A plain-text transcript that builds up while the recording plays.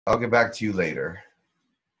I'll get back to you later.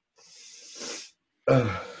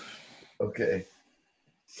 Okay.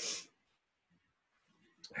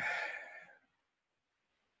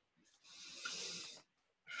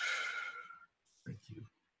 Thank you.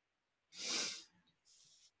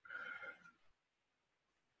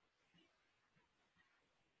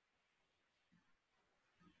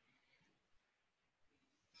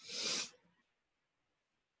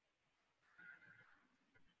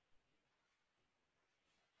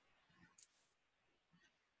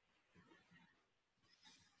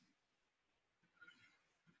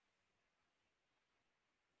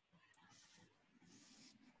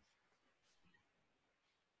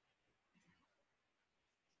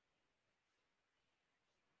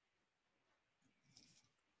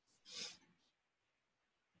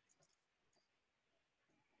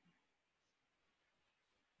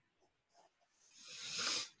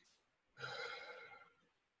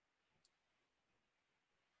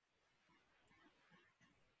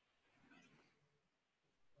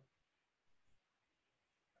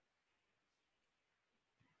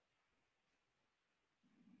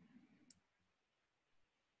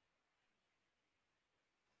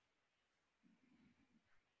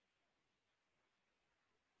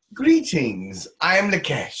 Greetings, I'm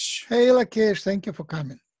Lakesh. Hey, Lakesh, thank you for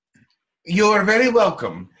coming. You're very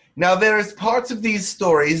welcome. Now, there's parts of these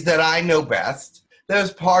stories that I know best.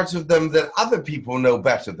 There's parts of them that other people know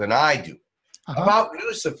better than I do. About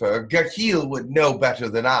Lucifer, Yahyel would know better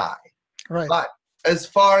than I. Right. But as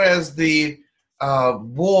far as the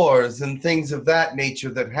wars and things of that nature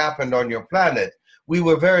that happened on your planet, we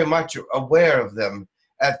were very much aware of them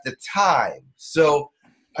at the time. So,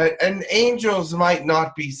 and angels might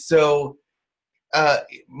not be so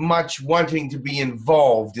much wanting to be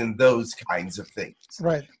involved in those kinds of things.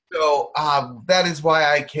 Right. So that is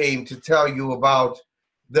why I came to tell you about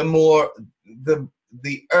the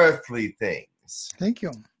earthly things. Thank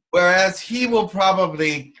you. Whereas he will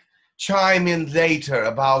probably chime in later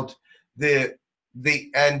about the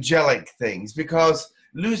angelic things, because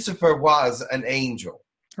Lucifer was an angel.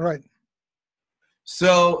 Right.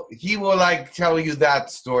 So he will tell you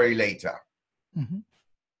that story later. Mm-hmm.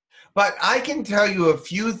 But I can tell you a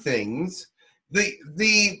few things.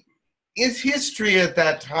 His history at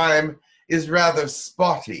that time is rather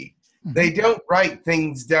spotty. Mm-hmm. They don't write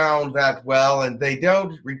things down that well, and they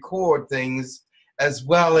don't record things as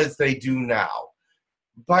well as they do now.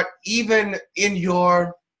 But even in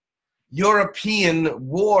your European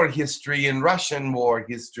war history and Russian war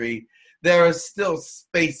history, there are still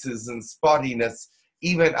spaces and spottiness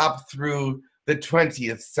even up through the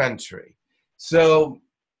 20th century. So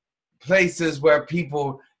places where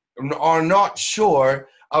people are not sure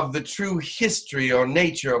of the true history or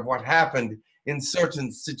nature of what happened in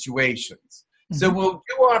certain situations. Mm-hmm. So we'll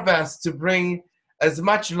do our best to bring as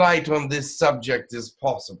much light on this subject as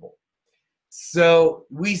possible. So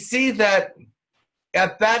we see that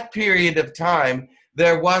at that period of time,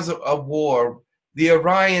 there was a war. The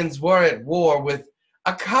Orions were at war with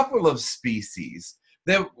a couple of species.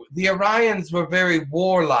 The Orions were very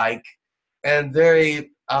warlike and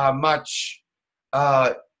very much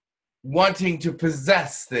wanting to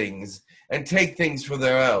possess things and take things for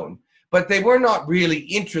their own. But they were not really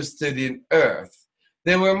interested in Earth.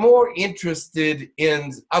 They were more interested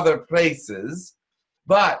in other places,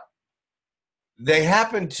 but they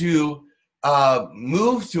happened to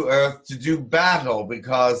move to Earth to do battle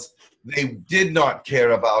because they did not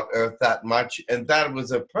care about Earth that much, and that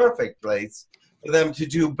was a perfect place for them to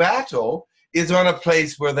do battle, is on a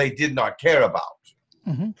place where they did not care about.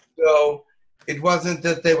 Mm-hmm. So it wasn't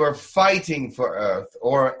that they were fighting for Earth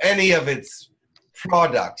or any of its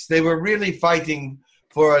products. They were really fighting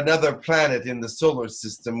for another planet in the solar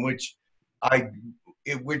system, which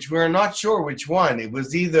we're not sure which one. It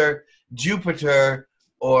was either Jupiter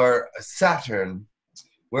or Saturn.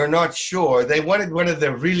 We're not sure. They wanted one of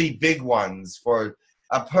the really big ones for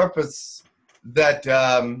a purpose that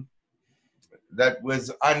that was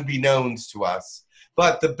unbeknownst to us.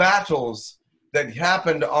 But the battles that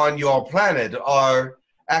happened on your planet are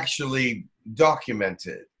actually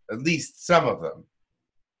documented, at least some of them.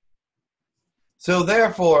 So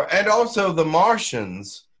therefore, and also the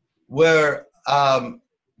Martians were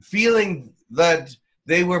feeling that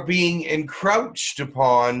they were being encroached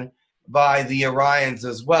upon by the Orions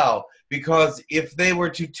as well, because if they were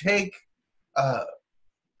to take,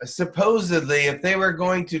 supposedly, if they were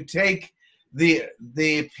going to take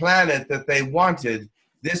the planet that they wanted,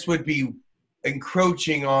 this would be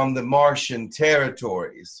encroaching on the Martian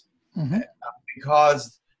territories. Mm-hmm.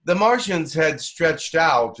 Because the Martians had stretched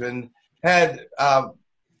out and had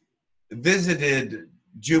visited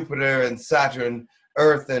Jupiter and Saturn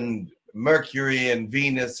Earth and Mercury and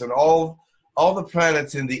Venus and all the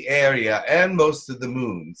planets in the area and most of the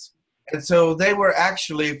moons. And so they were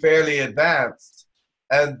actually fairly advanced,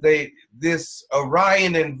 and this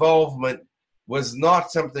Orion involvement was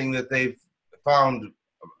not something that they found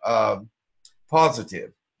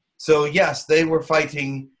positive. So yes, they were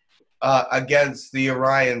fighting against the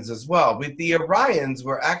Orions as well. But the Orions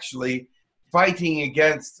were actually fighting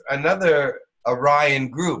against another Orion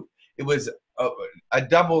group. It was a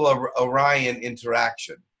double Orion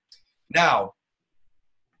interaction. Now,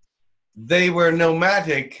 they were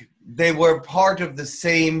nomadic. They were part of the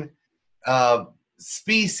same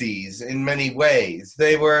species in many ways.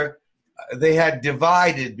 They had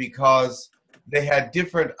divided because they had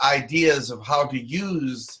different ideas of how to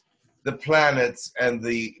use the planets and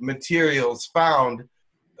the materials found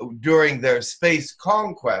during their space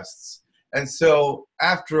conquests. And so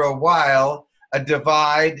after a while, a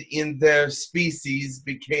divide in their species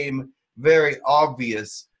became very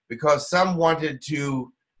obvious, because some wanted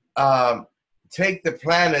to take the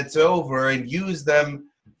planets over and use them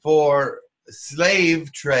for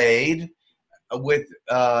slave trade with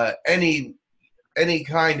any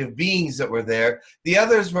kind of beings that were there. The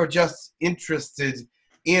others were just interested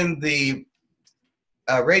in the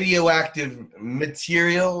radioactive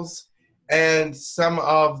materials and some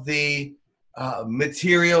of the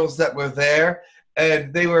materials that were there.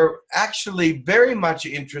 And they were actually very much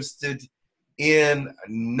interested in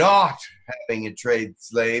not having a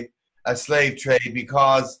slave trade,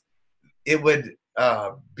 because it would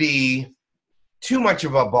be too much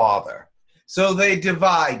of a bother. So they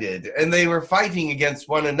divided, and they were fighting against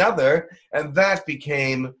one another, and that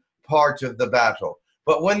became part of the battle.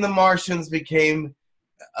 But when the Martians became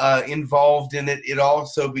involved in it, it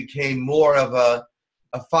also became more of a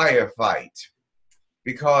firefight,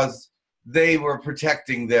 because they were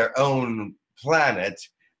protecting their own planet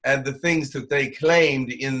and the things that they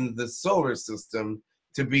claimed in the solar system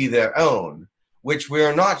to be their own, which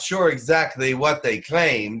we're not sure exactly what they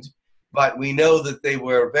claimed, but we know that they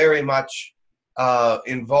were very much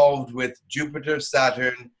involved with Jupiter,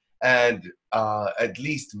 Saturn, and at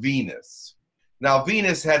least Venus. Now,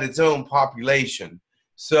 Venus had its own population.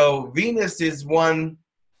 So Venus is one,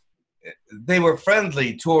 they were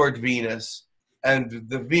friendly toward Venus, and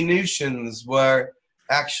the Venusians were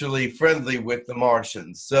actually friendly with the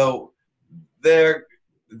Martians. So their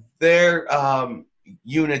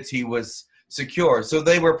unity was secure. So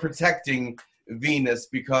they were protecting Venus,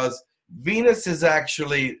 because Venus is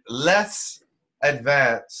actually less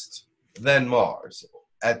advanced than Mars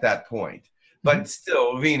at that point. But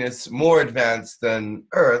still, Venus more advanced than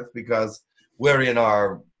Earth, because we're in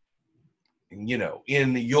our,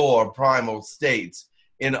 in your primal states,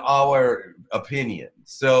 in our opinion.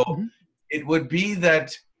 So it would be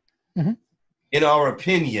that, in our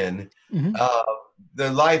opinion,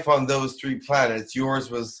 the life on those three planets,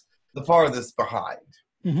 yours was the farthest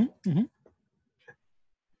behind.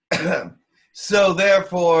 So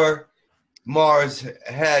therefore, Mars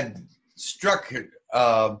had struck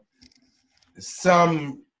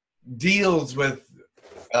some deals with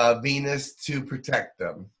Venus to protect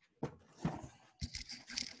them.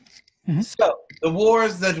 So the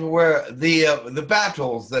wars that were the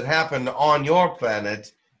battles that happened on your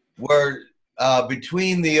planet were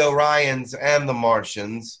between the Orions and the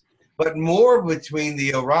Martians, but more between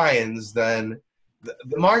the Orions than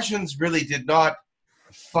the Martians really did not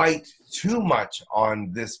fight too much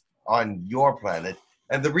on your planet.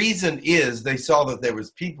 And the reason is they saw that there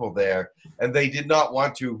was people there, and they did not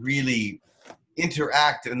want to really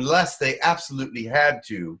interact unless they absolutely had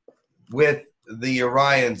to with the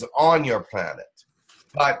Orions on your planet.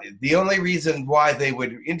 But the only reason why they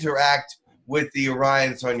would interact with the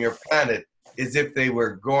Orions on your planet is if they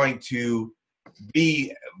were going to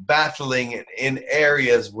be battling in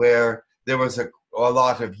areas where there was a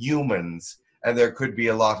lot of humans and there could be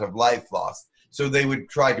a lot of life lost. So they would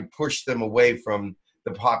try to push them away from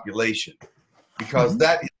the population, because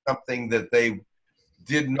that is something that they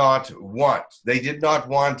did not want. They did not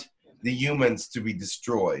want the humans to be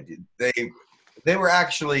destroyed. They were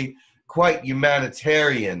actually quite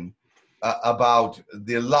humanitarian about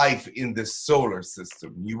the life in this solar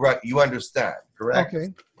system. You understand, correct?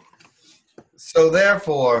 Okay. So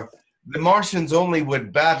therefore, the Martians only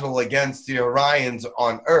would battle against the Orions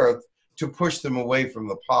on Earth to push them away from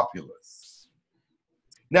the populace.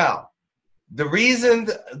 Now, the reason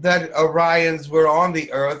that Orions were on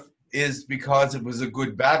the Earth is because it was a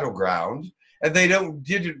good battleground, and they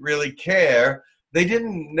didn't really care. They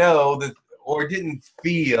didn't know that, or didn't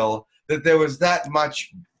feel that there was that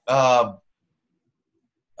much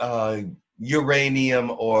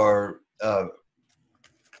uranium or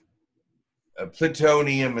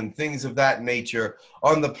plutonium and things of that nature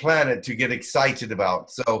on the planet to get excited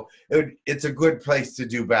about. So it's a good place to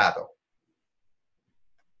do battle,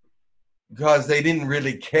 because they didn't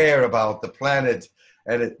really care about the planet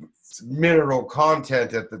and its mineral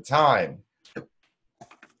content at the time.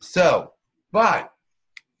 So, but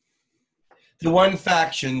the one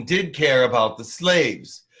faction did care about the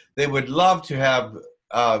slaves. They would love to have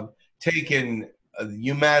taken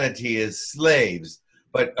humanity as slaves,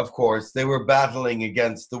 but of course they were battling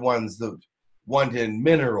against the ones that wanted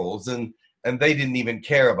minerals, and they didn't even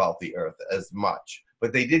care about the earth as much.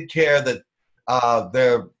 But they did care that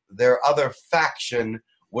their other faction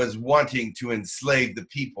was wanting to enslave the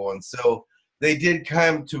people, and so they did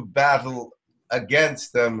come to battle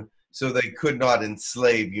against them so they could not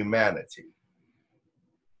enslave humanity.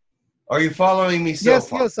 Are you following me so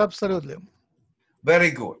far? Yes, absolutely.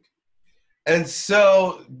 Very good. And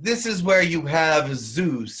so this is where you have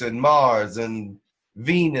Zeus and Mars and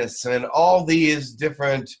Venus and all these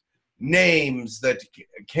different names that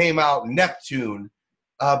came out, Neptune,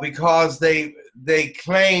 because they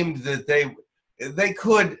claimed that they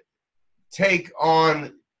could take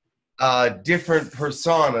on different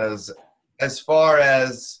personas as far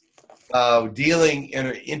as dealing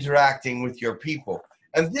and interacting with your people.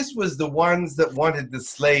 And this was the ones that wanted the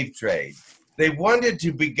slave trade. They wanted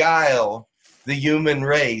to beguile the human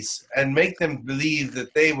race and make them believe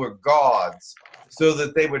that they were gods, so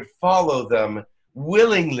that they would follow them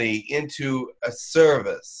willingly into a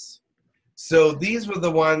service. So these were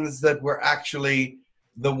the ones that were actually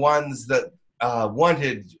the ones that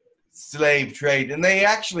wanted slave trade. And they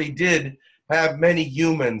actually did have many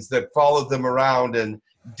humans that followed them around and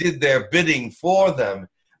did their bidding for them.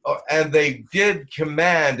 And they did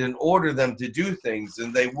command and order them to do things,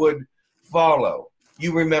 and they would follow.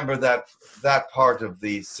 You remember that part of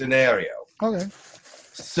the scenario. Okay.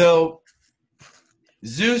 So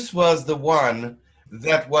Zeus was the one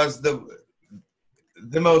that was the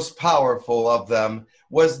most powerful of them,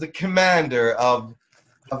 was the commander of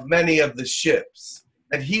many of the ships.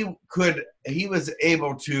 And he was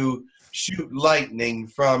able to shoot lightning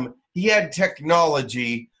from, he had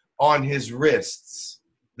technology on his wrists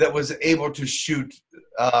that was able to shoot,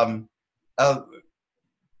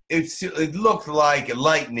 it looked like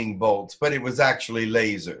lightning bolts, but it was actually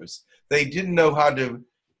lasers. They didn't know how to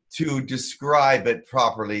describe it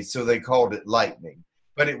properly, so they called it lightning.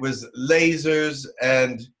 But it was lasers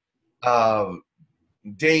and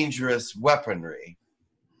dangerous weaponry.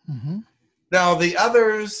 Mm-hmm. Now, the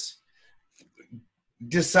others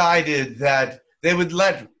decided that they would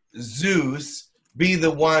let Zeus be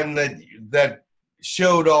the one that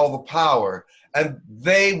showed all the power, and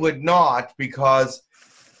they would not, because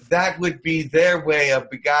that would be their way of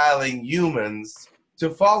beguiling humans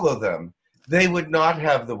to follow them. They would not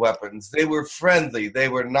have the weapons. They were friendly. They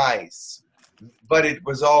were nice. But it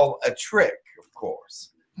was all a trick, of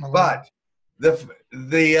course. Oh, But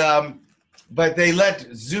but they let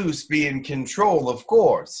Zeus be in control, of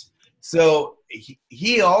course. So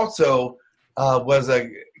he also was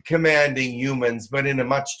commanding humans, but in a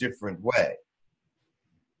much different way.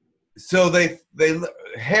 So they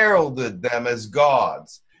heralded them as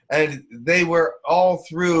gods, and they were all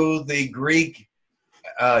through the Greek,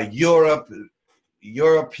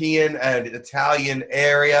 European and Italian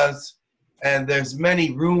areas, and there's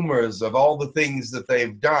many rumors of all the things that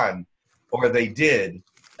they've done, or they did,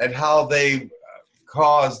 and how they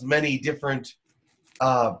caused many different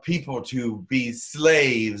people to be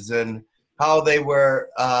slaves, and how they were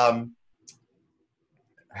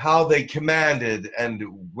how they commanded and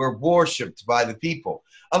were worshipped by the people.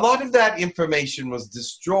 A lot of that information was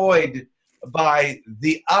destroyed by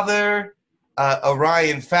the other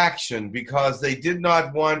Orion faction, because they did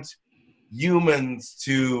not want humans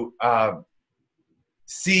to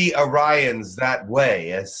see Orions that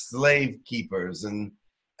way, as slave keepers and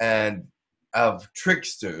of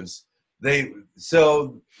tricksters.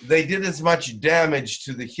 So they did as much damage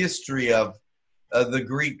to the history of the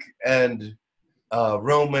Greek and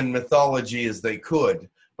Roman mythology as they could,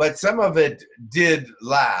 but some of it did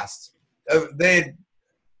last. They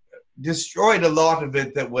destroyed a lot of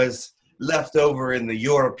it that was left over in the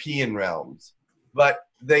European realms, but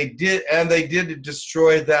they did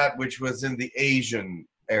destroy that which was in the Asian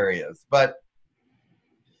areas. But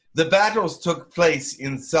the battles took place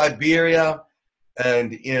in Siberia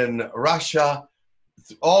and in Russia,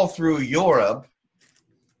 all through Europe.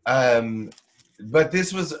 But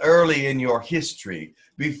this was early in your history,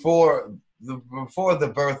 before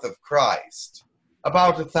the birth of Christ,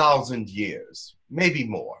 about 1,000 years, maybe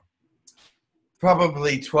more,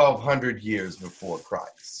 probably 1,200 years before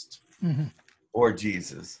Christ, Mm-hmm. or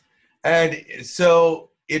Jesus. And so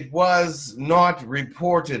it was not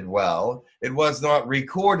reported well. It was not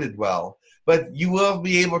recorded well. But you will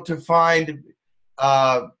be able to find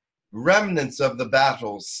remnants of the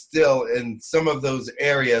battles still in some of those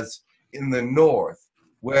areas in the north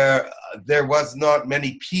where there was not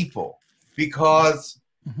many people, because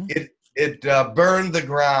it burned the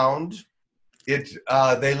ground.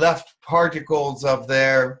 They left particles of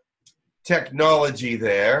their technology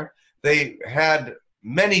there. They had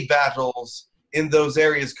many battles in those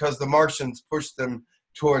areas because the Martians pushed them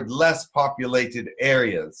toward less populated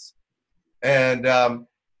areas. And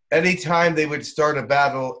anytime they would start a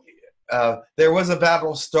battle, there was a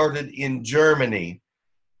battle started in Germany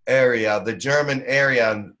area, the German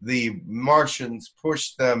area, and the Martians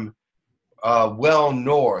pushed them well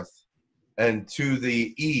north and to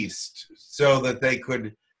the east so that they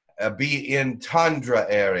could be in tundra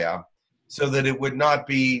area, so that it would not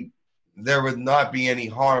be, there would not be any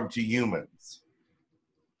harm to humans.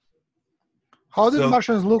 How did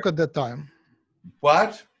Martians look at that time?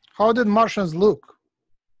 What? How did Martians look?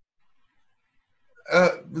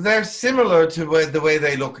 They're similar to the way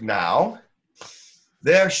they look now.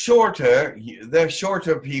 They're shorter. They're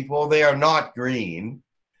shorter people. They are not green.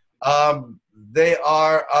 They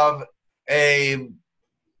are of a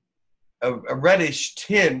reddish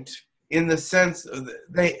tint, in the sense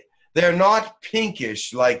they're not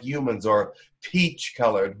pinkish like humans or peach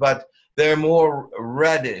colored, but they're more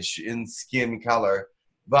reddish in skin color.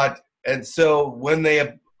 And so when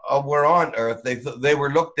they were on Earth, they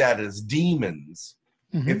were looked at as demons.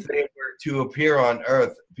 If they were to appear on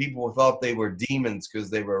Earth, people thought they were demons because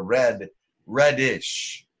they were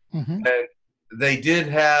reddish. And they did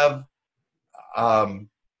have,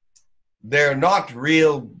 they're not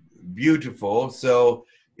real beautiful, so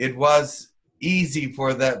it was easy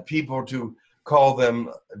for that people to call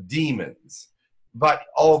them demons. But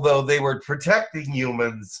although they were protecting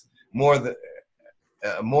humans more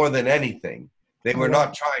than anything, they were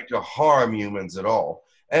not trying to harm humans at all.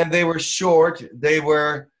 And they were short. They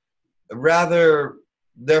were rather,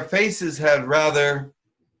 their faces had rather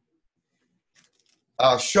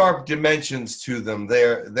sharp dimensions to them.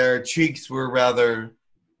 Their cheeks were rather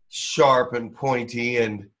sharp and pointy,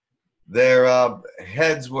 and their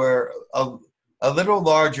heads were a little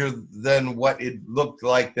larger than what it looked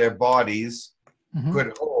like their bodies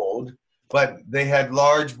could hold, but they had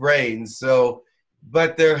large brains.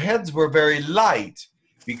 But their heads were very light,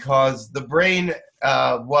 because the brain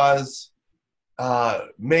was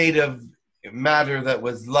made of matter that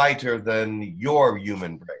was lighter than your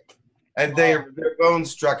human brain. And their bone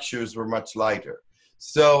structures were much lighter.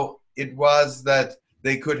 So it was that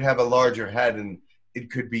they could have a larger head, and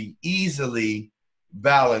it could be easily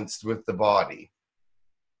balanced with the body.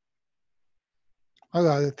 I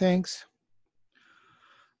got it. Thanks.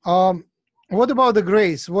 What about the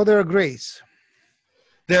Greys? What are Greys?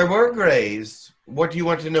 There were Greys. What do you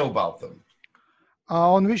want to know about them?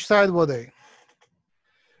 On which side were they?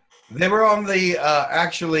 They were on the,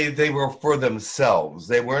 actually, they were for themselves.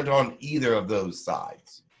 They weren't on either of those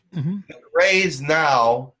sides. The Greys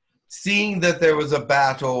now, seeing that there was a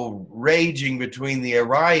battle raging between the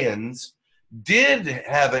Orions, did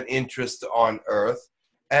have an interest on Earth.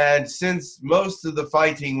 And since most of the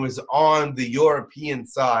fighting was on the European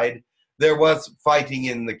side, there was fighting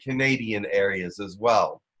in the Canadian areas as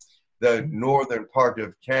well, the northern part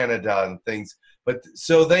of Canada and things. But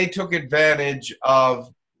so they took advantage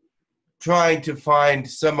of trying to find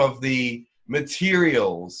some of the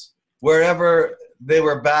materials. Wherever they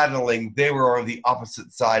were battling, they were on the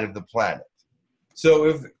opposite side of the planet. So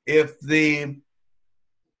if the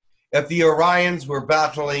Orions were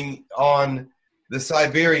battling on the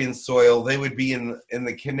Siberian soil, they would be in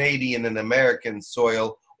the Canadian and American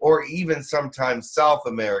soil, or even sometimes South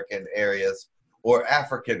American areas or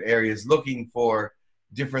African areas, looking for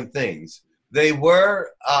different things. They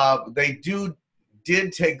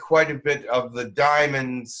did take quite a bit of the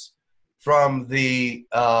diamonds from the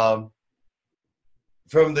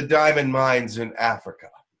diamond mines in Africa.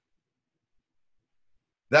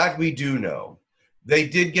 That we do know. They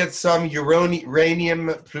did get some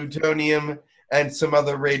uranium, plutonium, and some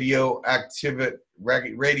other radioactive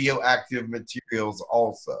materials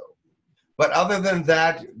also. But other than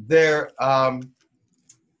that, their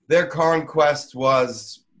conquest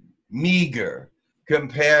was meager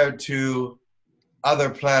compared to other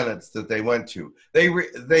planets that they went to.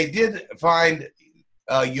 They did find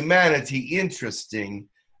humanity interesting,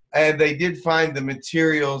 and they did find the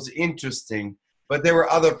materials interesting, but there were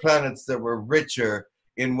other planets that were richer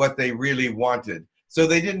in what they really wanted. So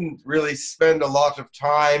they didn't really spend a lot of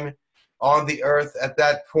time on the Earth at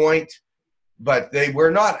that point. but they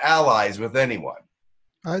were not allies with anyone.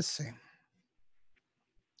 I see.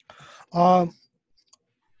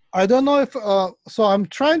 I don't know if, so I'm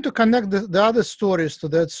trying to connect the other stories to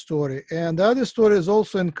that story. And the other stories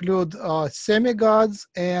also include semi-gods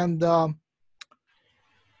and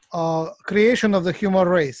creation of the human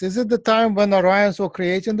race. Is it the time when Orions were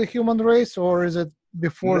creating the human race, or is it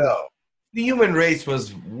before that? No. The human race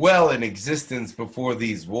was well in existence before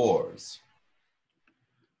these wars.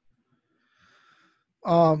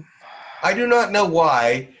 I do not know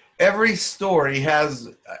why every story has,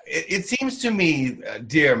 it seems to me,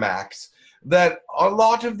 dear Max, that a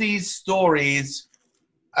lot of these stories,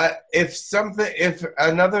 if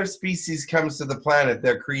another species comes to the planet,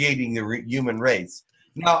 they're creating the human race.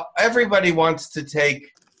 Now, everybody wants to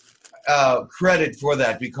take credit for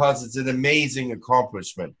that because it's an amazing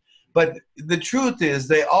accomplishment. But the truth is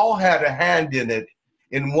they all had a hand in it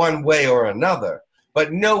in one way or another.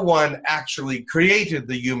 But no one actually created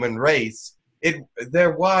the human race.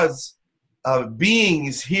 There was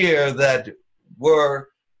beings here that were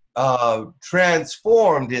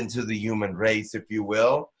transformed into the human race, if you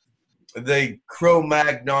will. The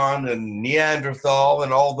Cro-Magnon and Neanderthal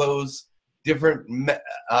and all those different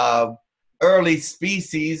early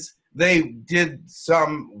species, they did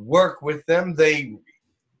some work with them. They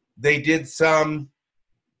did some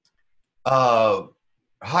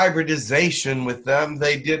hybridization with them.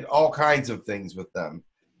 They did all kinds of things with them.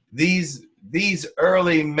 These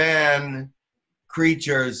early man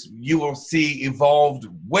creatures, you will see, evolved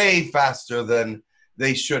way faster than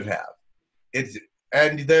they should have.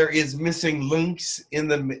 And there is missing links in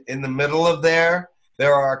the middle of there.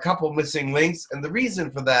 There are a couple missing links, and the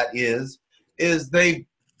reason for that is they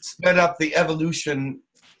sped up the evolution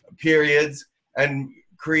periods and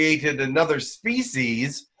created another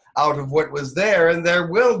species out of what was there, and there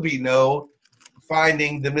will be no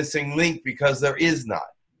finding the missing link because there is not.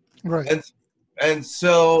 Right. And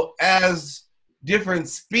so as different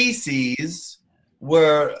species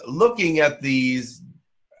were looking at these,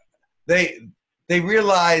 they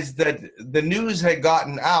realized that the news had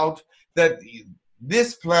gotten out that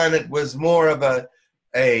this planet was more of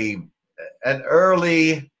an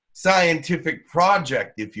early scientific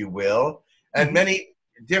project, if you will, and many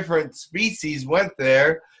different species went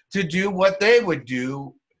there to do what they would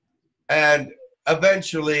do, and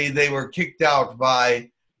eventually they were kicked out by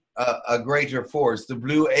a greater force. The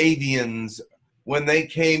Pleiadians, when they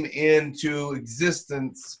came into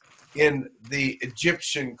existence in the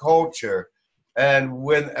Egyptian culture, and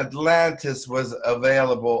when Atlantis was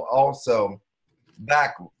available also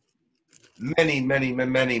back many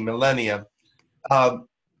millennia,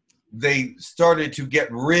 they started to get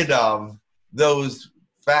rid of those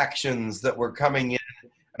factions that were coming in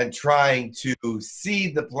and trying to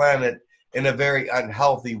seed the planet in a very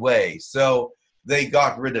unhealthy way. So they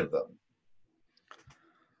got rid of them.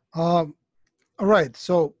 All right.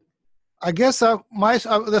 So I guess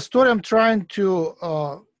the story I'm trying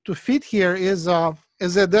to fit here is at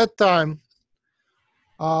that time,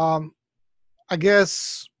 I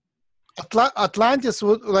guess Atlantis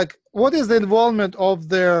would, like, what is the involvement of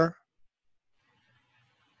their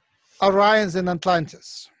Orions in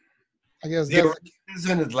Atlantis? I guess the Orions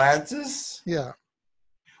in Atlantis? Yeah.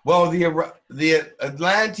 Well, the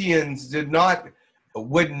Atlanteans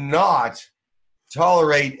would not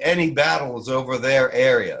tolerate any battles over their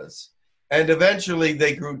areas. And eventually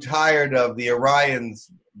they grew tired of the Orions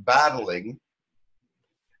battling.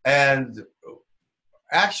 And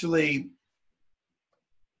actually,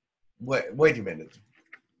 wait a minute.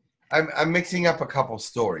 I'm mixing up a couple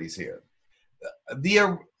stories here.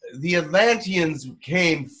 The Atlanteans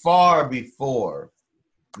came far before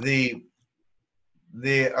the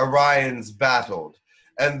Orions battled,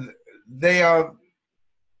 and they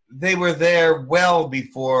were there well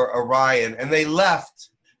before Orion, and they left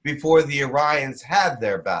before the Orions had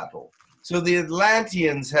their battle. So the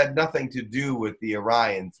Atlanteans had nothing to do with the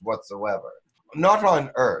Orions whatsoever. Not on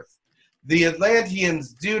Earth. The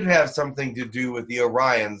Atlanteans did have something to do with the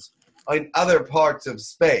Orions in other parts of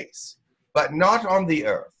space, but not on the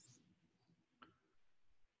Earth.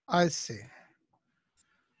 I see.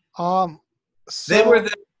 They were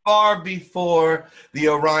there far before the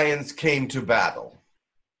Orions came to battle.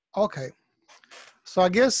 Okay. So I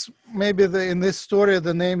guess maybe in this story,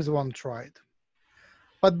 the names weren't right.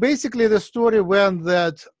 But basically the story went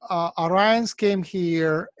that Orions came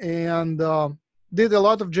here and did a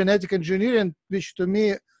lot of genetic engineering, which to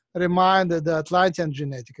me reminded the Atlantean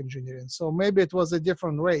genetic engineering. So maybe it was a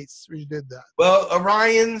different race which did that. Well,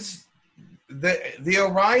 Orions, the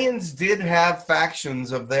Orions did have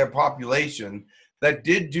factions of their population that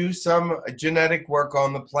did do some genetic work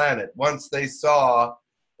on the planet once they saw,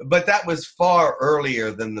 but that was far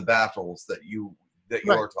earlier than the battles that you're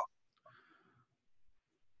talking.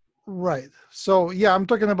 Right. So yeah, I'm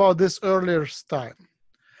talking about this earlier time.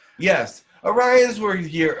 Yes, Orions were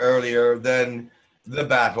here earlier than the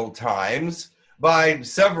battle times by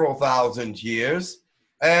several thousand years,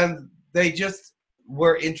 and they just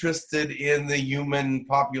were interested in the human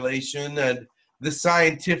population and the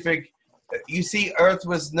scientific. You see, Earth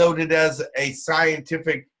was noted as a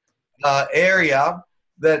scientific area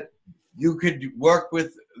that you could work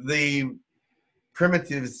with the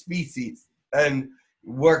primitive species and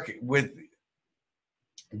work with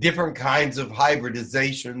different kinds of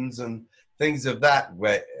hybridizations and things of that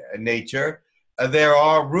nature. There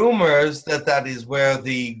are rumors that that is where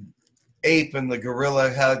the ape and the gorilla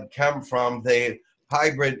had come from. They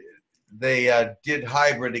did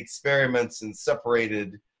hybrid experiments and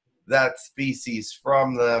separated that species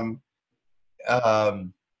from them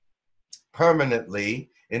permanently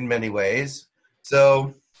in many ways.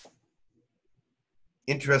 So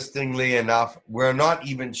interestingly enough, we're not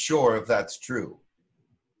even sure if that's true.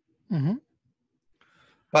 Mm-hmm.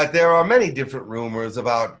 But there are many different rumors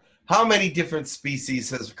about how many different species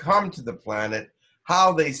has come to the planet,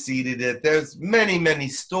 how they seeded it. There's many, many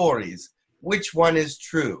stories. Which one is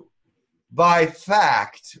true? By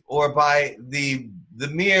fact, or by the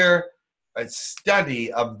mere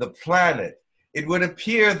study of the planet, it would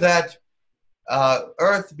appear that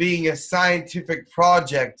Earth being a scientific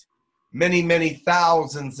project many, many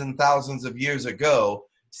thousands and thousands of years ago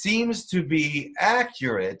seems to be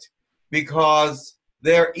accurate, because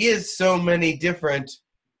there is so many different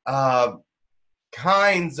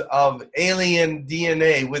kinds of alien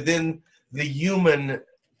DNA within the human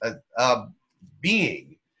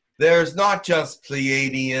being. There's not just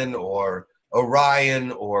Pleiadian or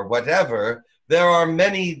Orion or whatever. There are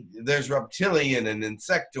many. There's reptilian and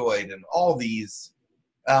insectoid and all these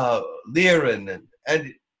Lyran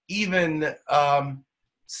and even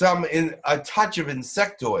some in a touch of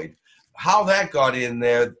insectoid. How that got in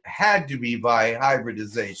there had to be by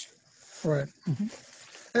hybridization. Right. Mm-hmm.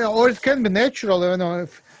 Yeah, or it can be natural.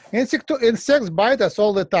 If insects bite us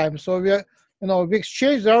all the time, so we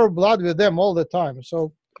exchange our blood with them all the time.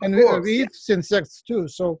 So, and we eat insects too,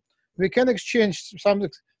 so we can exchange some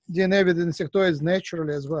DNA with insectoids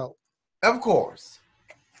naturally as well. Of course.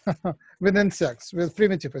 With insects, with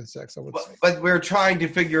primitive insects, I would say. But we're trying to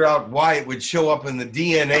figure out why it would show up in the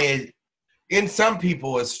DNA in some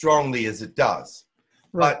people as strongly as it does.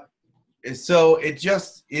 Right. But so it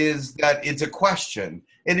just is that it's a question.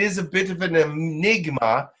 It is a bit of an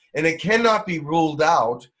enigma, and it cannot be ruled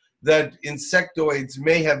out that insectoids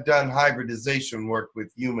may have done hybridization work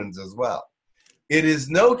with humans as well. It is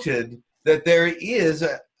noted that there is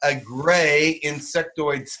a gray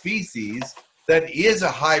insectoid species that is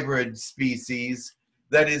a hybrid species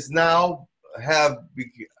that is now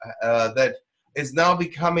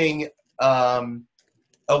becoming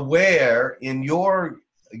aware in your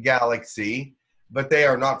galaxy, but they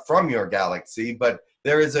are not from your galaxy. But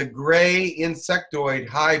there is a gray insectoid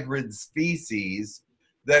hybrid species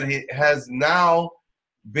that has now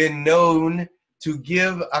been known to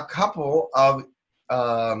give a couple of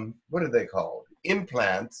what are they called?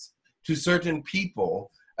 Implants to certain people,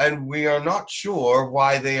 and we are not sure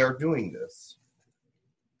why they are doing this.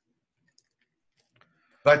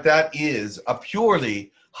 But that is a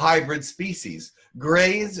purely hybrid species.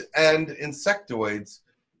 Grays and insectoids,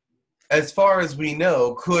 as far as we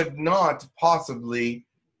know, could not possibly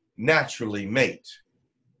naturally mate.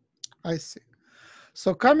 I see.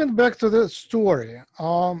 So coming back to the story.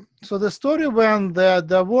 So the story went that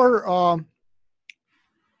there were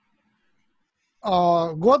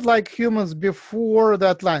godlike humans before the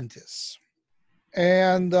Atlantis.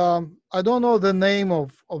 And I don't know the name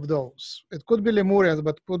of those. It could be Lemurians,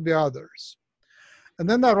 but could be others. And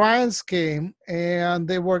then the Orions came, and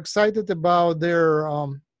they were excited about their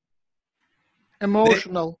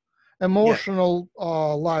emotional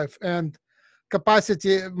life and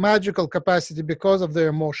capacity, magical capacity, because of their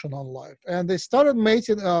emotional life. And they started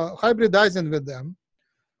hybridizing with them,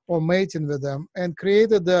 or mating with them, and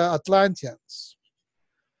created the Atlanteans.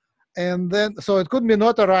 And then, so it could be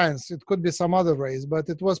not Orions, it could be some other race, but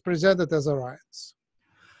it was presented as Orions.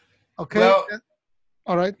 Okay. Well,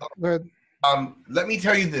 all right, go ahead. Let me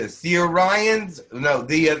tell you this. The Atlanteans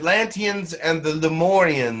and the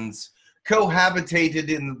Lemurians cohabitated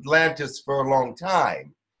in Atlantis for a long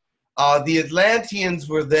time. The Atlanteans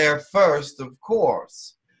were there first, of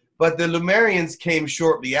course, but the Lemurians came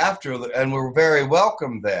shortly after and were very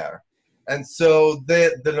welcome there. And so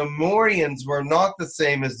the Lemurians were not the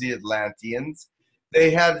same as the Atlanteans.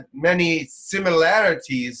 they had many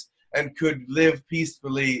similarities and could live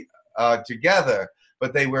peacefully together,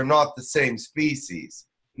 but they were not the same species.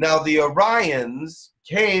 Now, the Orions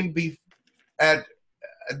came at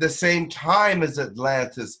the same time as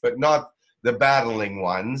Atlantis, but not the battling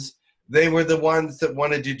ones. They were the ones that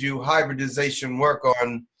wanted to do hybridization work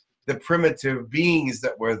on the primitive beings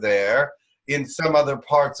that were there in some other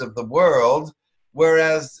parts of the world,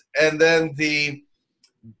 and then the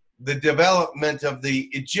development of the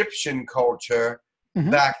Egyptian culture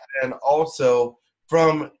back then also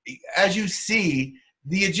as you see,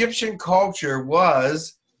 the Egyptian culture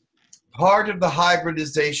was part of the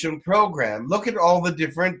hybridization program. Look at all the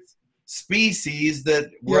different species that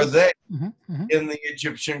were there in the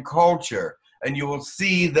Egyptian culture, and you will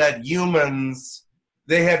see that humans,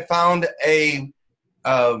 they had found a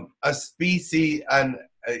species, and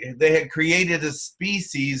they had created a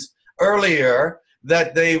species earlier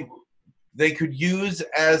that they could use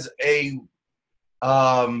as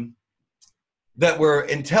that were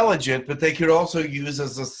intelligent, but they could also use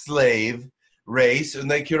as a slave race, and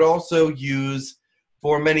they could also use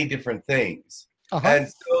for many different things. And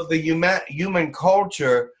so the human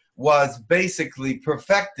culture was basically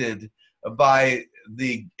perfected by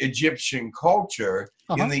the Egyptian culture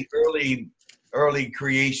in the early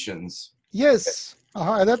creations. Yes,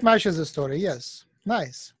 that matches the story. Yes,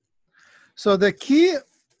 nice. So the key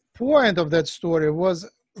point of that story was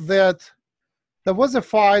that there was a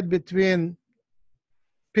fight between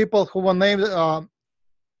people who were named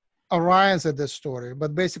Orions in this story,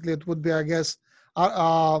 but basically it would be, I guess,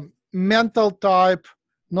 mental type,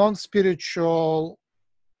 non-spiritual,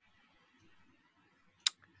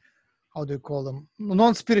 how do you call them?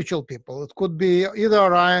 Non-spiritual people. It could be either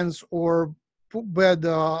Orions or bad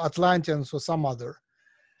Atlanteans or some other.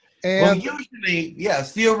 And well, usually,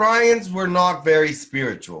 yes, the Orions were not very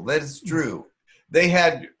spiritual. That is true. They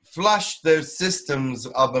had flushed their systems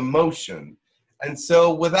of emotion. And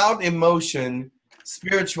so without emotion,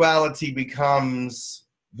 spirituality becomes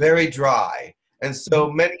very dry. And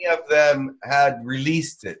so many of them had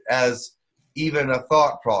released it as even a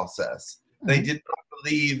thought process. They did not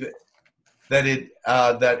believe that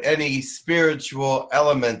that any spiritual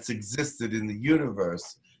elements existed in the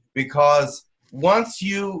universe, because once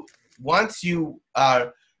you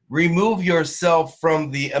remove yourself from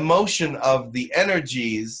the emotion of the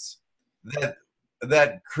energies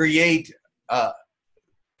that create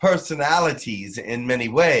personalities in many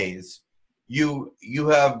ways, you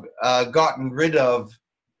have gotten rid of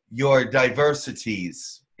your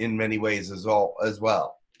diversities in many ways as well.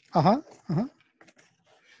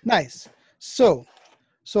 Nice. So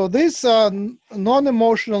these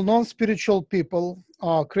non-emotional, non-spiritual people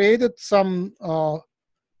created some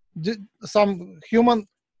humans,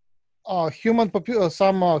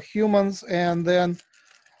 and then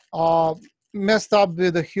messed up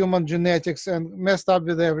with the human genetics and messed up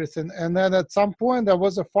with everything. And then at some point there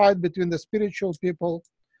was a fight between the spiritual people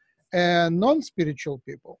and non-spiritual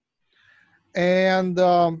people. And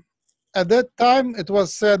at that time it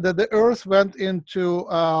was said that the earth went into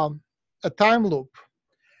a time loop,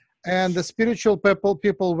 and the spiritual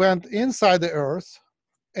people went inside the earth,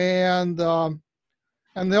 and the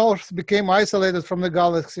earth became isolated from the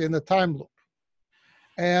galaxy in the time loop.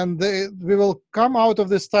 And we will come out of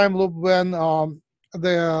this time loop when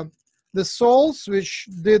the souls which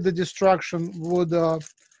did the destruction would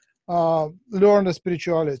learn the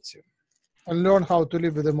spirituality and learn how to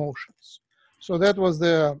live with emotions. So that was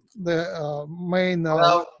the main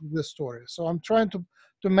the story. So I'm trying to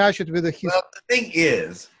match it with the history. Well, the thing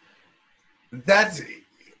is,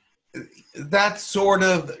 that sort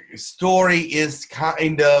of story is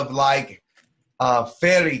kind of like a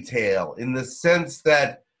fairy tale, in the sense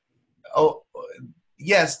that,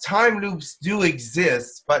 yes, time loops do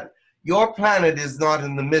exist, but your planet is not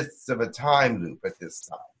in the midst of a time loop at this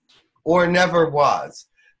time, or never was.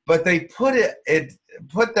 But they put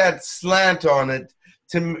that slant on it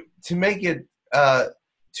to make it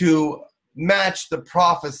to match the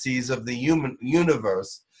prophecies of the human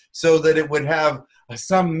universe, so that it would have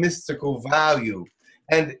some mystical value.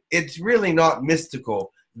 And it's really not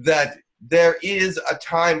mystical. That there is a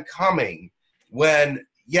time coming when,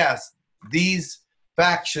 yes, these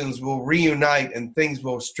factions will reunite and things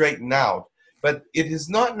will straighten out, but it is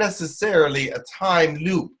not necessarily a time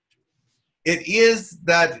loop. It is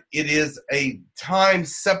a time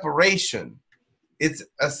separation. It's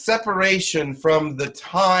a separation from the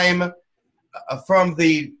time,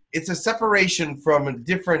 it's a separation from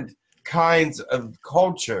different kinds of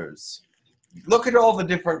cultures. Look at all the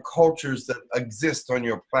different cultures that exist on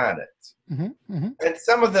your planet. And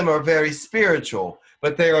some of them are very spiritual,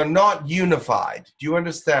 but they are not unified. Do you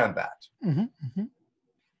understand that?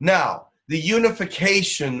 Now, the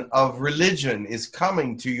unification of religion is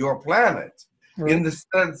coming to your planet in the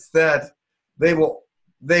sense that they will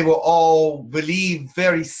all believe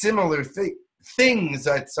very similar things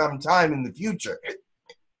at some time in the future,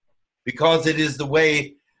 because it is the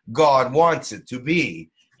way God wants it to be.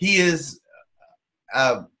 He is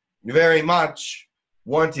very much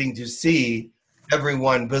wanting to see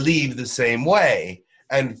everyone believe the same way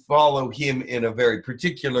and follow him in a very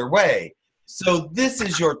particular way. So this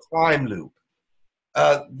is your time loop.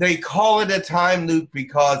 They call it a time loop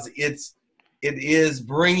because it is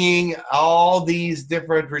bringing all these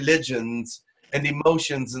different religions and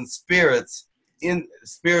emotions and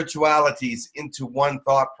spiritualities into one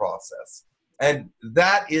thought process. And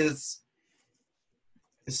that is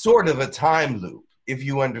sort of a time loop, if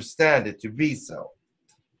you understand it to be so.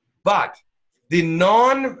 But the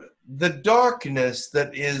darkness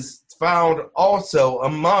that is found also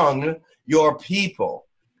among your people,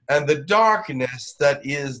 and the darkness that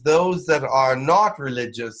is those that are not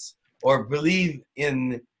religious or believe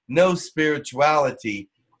in no spirituality,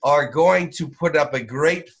 are going to put up a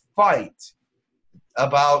great fight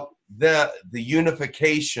about the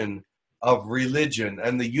unification of religion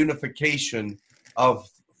and the unification of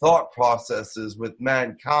thought processes with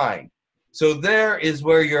mankind. So there is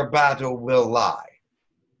where your battle will lie.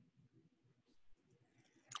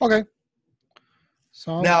 Okay.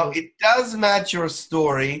 Now, it does match your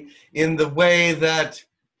story in the way that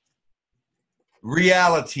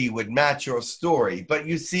reality would match your story. But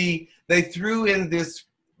you see, they threw in this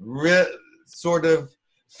sort of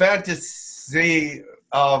fantasy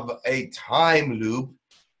of a time loop,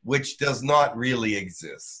 which does not really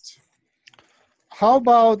exist. How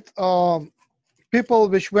about people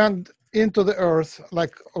which went into the earth,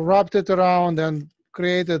 like wrapped it around and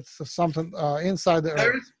created something inside the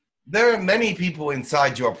earth? There are many people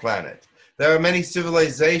inside your planet. There are many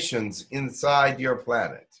civilizations inside your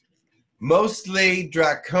planet. Mostly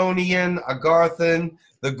Draconian, Agarthan,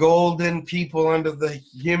 the golden people under the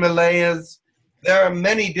Himalayas. There are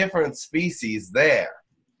many different species there.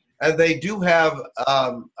 And they do have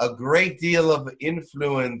a great deal of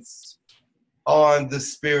influence on the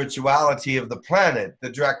spirituality of the planet.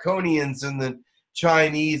 The Draconians in the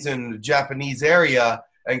Chinese and Japanese area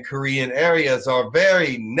and Korean areas are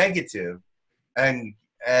very negative and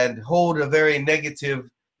hold a very negative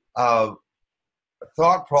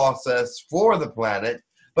thought process for the planet.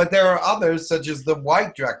 But there are others, such as the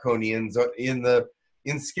white Draconians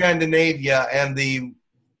in Scandinavia and the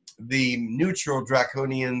neutral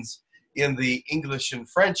Draconians in the English and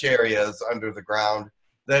French areas under the ground,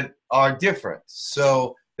 that are different.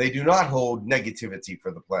 So they do not hold negativity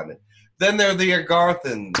for the planet. Then there are the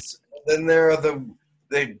Agarthans. Then there are the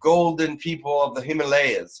golden people of the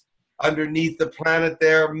Himalayas. Underneath the planet,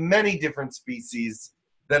 there are many different species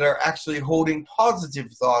that are actually holding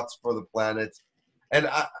positive thoughts for the planet.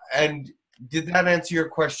 And did that answer your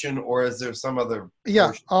question, or is there some other?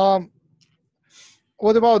 Yeah.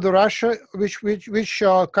 What about the Russia? Which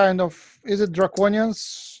kind of, is it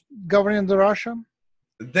Draconians governing the Russia?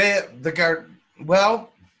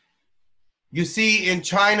 Well, you see, in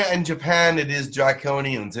China and Japan, it is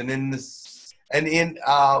Draconians, and in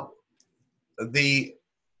the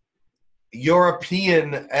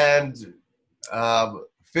European and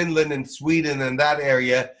Finland and Sweden and that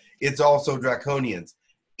area, it's also Draconians.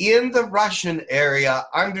 In the Russian area,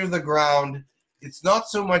 under the ground, it's not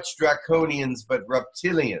so much Draconians, but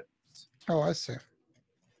Reptilians. Oh, I see.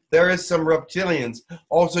 There is some Reptilians.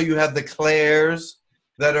 Also, you have the Clares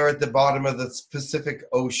that are at the bottom of the Pacific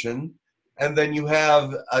Ocean. And then you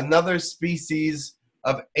have another species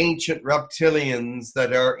of ancient reptilians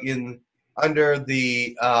that are under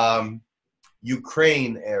the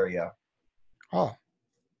Ukraine area. Oh,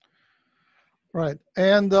 right.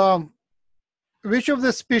 And which of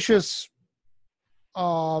the species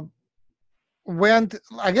went?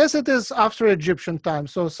 I guess it is after Egyptian time.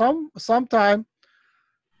 So sometime,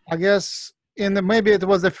 I guess maybe it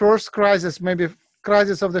was the first crisis, maybe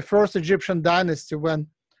crisis of the first Egyptian dynasty, when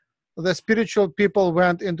the spiritual people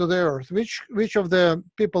went into the earth. Which of the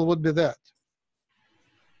people would be that?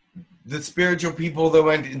 The spiritual people that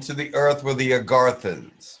went into the earth were the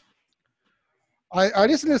Agarthans. I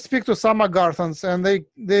recently speak to some Agarthans, and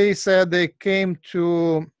they said they came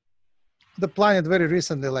to the planet very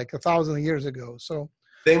recently, like 1,000 years ago. So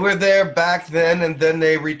they were there back then, and then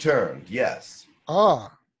they returned. Yes.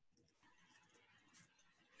 Ah.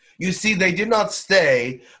 You see, they did not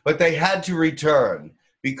stay, but they had to return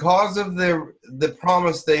because of the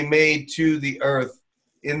promise they made to the earth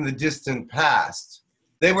in the distant past.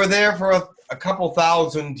 They were there for a couple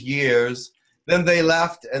thousand years. Then they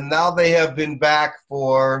left, and now they have been back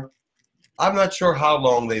for, I'm not sure how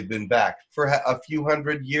long they've been back, for a few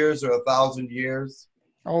hundred years or 1,000 years.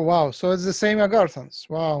 Oh, wow. So it's the same Agarthans.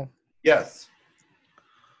 Wow. Yes.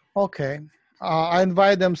 Okay. I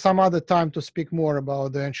invite them some other time to speak more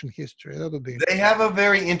about the ancient history. That would be They have a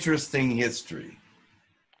very interesting history.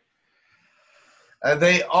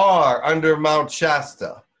 They are under Mount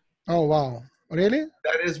Shasta. Oh, wow. Really?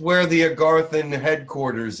 That is where the Agarthan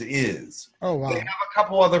headquarters is. Oh, wow. They have a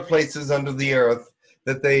couple other places under the earth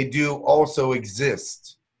that they do also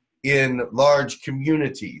exist in large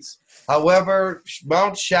communities. However,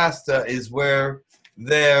 Mount Shasta is where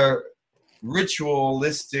their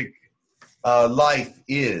ritualistic life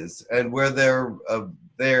is, and where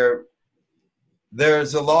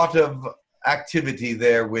there's a lot of activity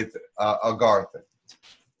there with Agarthan.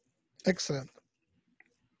 Excellent.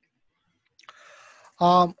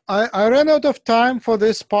 I ran out of time for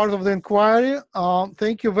this part of the inquiry.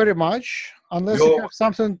 Thank you very much. Unless you have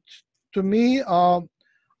something to me, I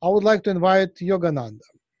would like to invite Yogananda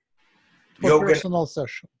for a personal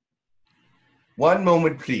session. One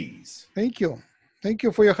moment, please. Thank you. Thank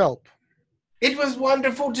you for your help. It was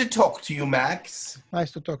wonderful to talk to you, Max.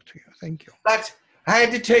 Nice to talk to you. Thank you. But I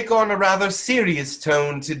had to take on a rather serious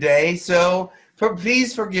tone today, so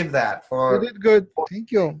please forgive that. You did good.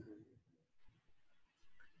 Thank you.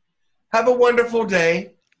 Have a wonderful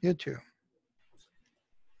day. You too.